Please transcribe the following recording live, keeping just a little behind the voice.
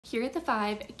Here are the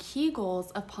 5 key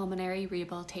goals of pulmonary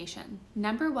rehabilitation.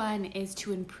 Number 1 is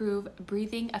to improve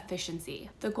breathing efficiency.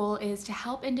 The goal is to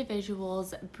help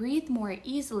individuals breathe more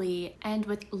easily and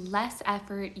with less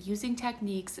effort using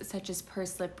techniques such as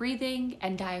pursed lip breathing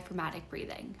and diaphragmatic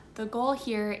breathing. The goal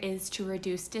here is to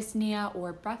reduce dyspnea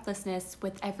or breathlessness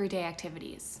with everyday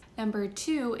activities. Number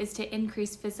 2 is to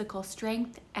increase physical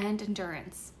strength and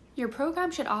endurance. Your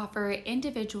program should offer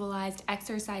individualized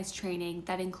exercise training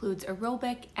that includes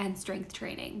aerobic and strength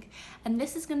training, and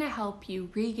this is going to help you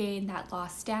regain that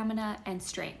lost stamina and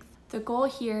strength. The goal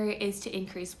here is to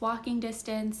increase walking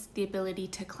distance, the ability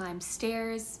to climb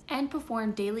stairs, and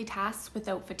perform daily tasks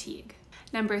without fatigue.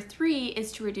 Number 3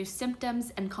 is to reduce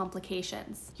symptoms and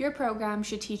complications. Your program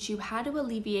should teach you how to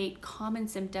alleviate common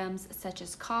symptoms such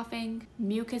as coughing,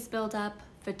 mucus buildup,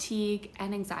 fatigue,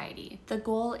 and anxiety. The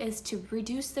goal is to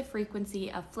reduce the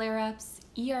frequency of flare-ups,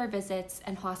 ER visits,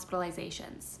 and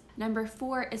hospitalizations. Number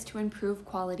 4 is to improve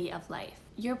quality of life.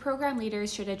 Your program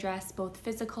leaders should address both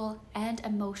physical and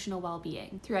emotional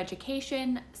well-being through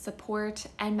education, support,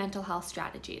 and mental health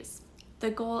strategies.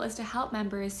 The goal is to help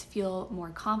members feel more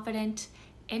confident,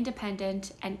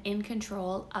 independent, and in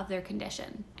control of their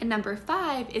condition. And number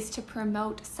 5 is to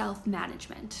promote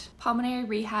self-management. Pulmonary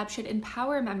rehab should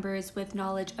empower members with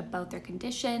knowledge about their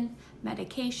condition,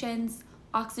 medications,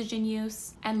 oxygen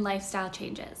use, and lifestyle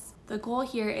changes. The goal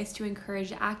here is to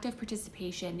encourage active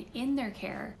participation in their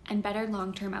care and better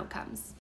long-term outcomes.